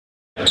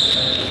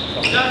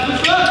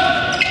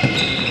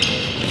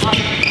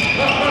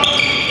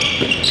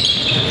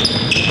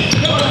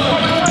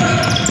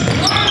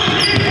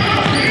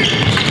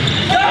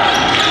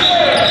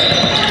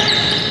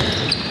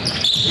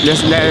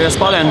Le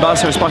sport de handball,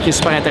 c'est un sport qui est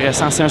super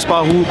intéressant. C'est un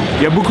sport où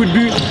il y a beaucoup de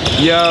buts,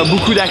 il y a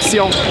beaucoup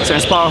d'actions. C'est un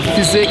sport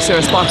physique, c'est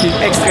un sport qui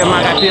est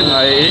extrêmement rapide.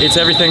 It's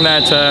everything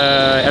that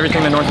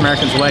North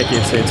Americans like.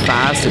 It's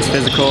fast, it's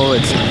physical,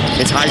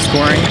 it's high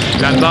scoring.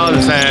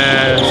 L'handball, ça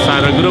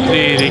regroupe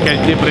les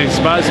qualités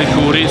principales, c'est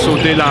courir,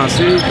 sauter,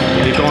 lancer,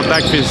 les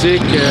contacts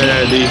physiques,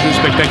 des jeux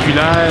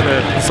spectaculaires.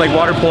 It's like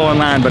water polo on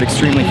land, but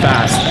extremely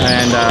fast.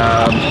 And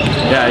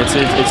yeah,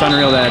 it's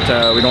unreal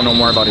that we don't know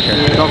more about it here.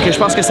 Donc, je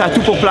pense que ça a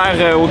tout pour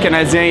plaire aux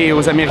Canadiens et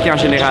aux Américains en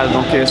général.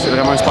 Donc, c'est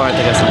vraiment un sport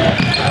intéressant.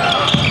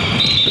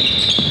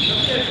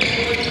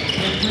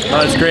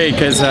 Well, it's great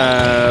because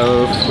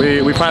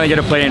we finally get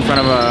to play in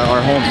front of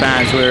our home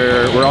fans.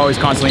 We're always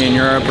constantly in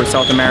Europe or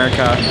South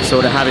America,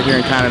 so to have it here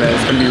in Canada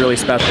is going to be really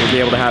special to be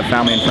able to have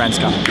family and friends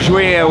come.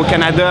 Jouer au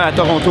Canada, à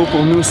Toronto,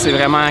 pour nous, c'est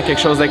vraiment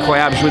quelque chose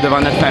d'incroyable. Jouer devant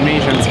notre famille,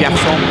 j'ai un petit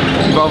garçon.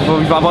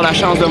 Il va avoir la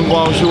chance de me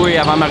voir jouer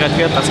avant ma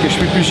retraite parce que je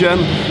suis plus jeune.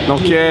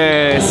 Donc,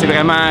 c'est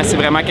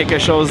vraiment quelque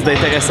chose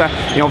d'intéressant.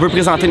 Et on veut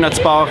présenter notre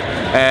sport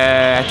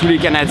à tous les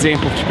Canadiens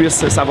pour qu'ils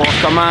puissent savoir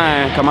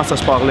comment ce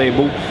sport-là est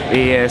beau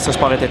et ce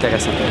sport est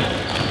intéressant.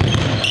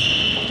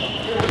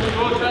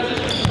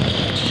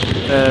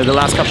 The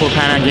last couple of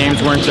Pan Am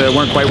Games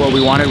weren't quite what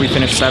we wanted. We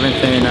finished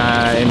 7th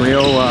in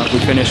Rio. We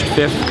finished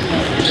 5th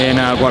in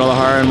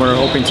Guadalajara, and we're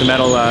hoping to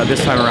medal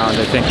this time around.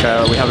 I think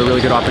we have a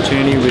really good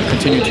opportunity. We've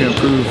continued to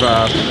improve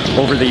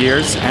over the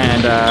years,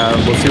 and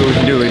we'll see what we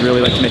can do. We'd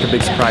really like to make a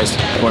big surprise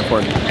going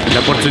forward.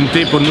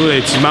 L'opportunité pour nous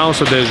est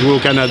immense de jouer au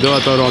Canada, à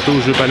Toronto,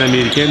 aux Jeux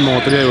panaméricains, de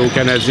montrer aux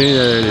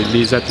Canadiens,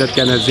 les athlètes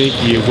canadiens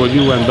qui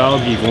évoluent au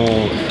handball, qui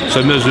vont se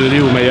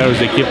mesurer aux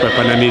meilleures équipes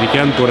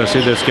panaméricaines pour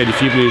essayer de se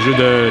qualifier pour les Jeux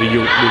de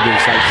Rio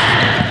 2016.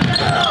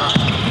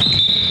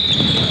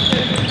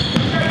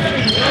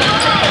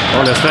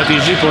 Bon, la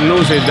stratégie pour nous,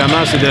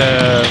 évidemment, c'est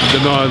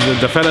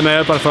de faire la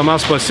meilleure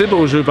performance possible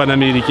aux Jeux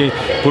panaméricains.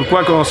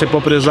 Pourquoi on ne s'est pas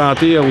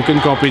présenté à aucune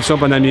compétition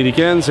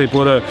panaméricaine? C'est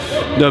pour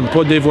ne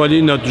pas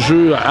dévoiler notre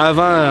jeu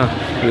avant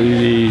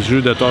les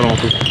Jeux de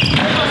Toronto.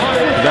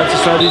 That's a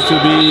strategy to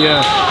be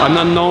an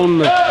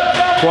unknown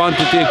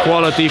quantity and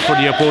quality for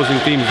the opposing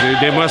teams.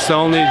 They must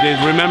only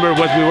remember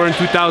what we were in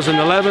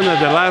 2011 at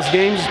the last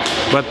games,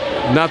 but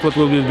not what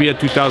we will be at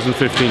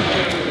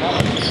 2015.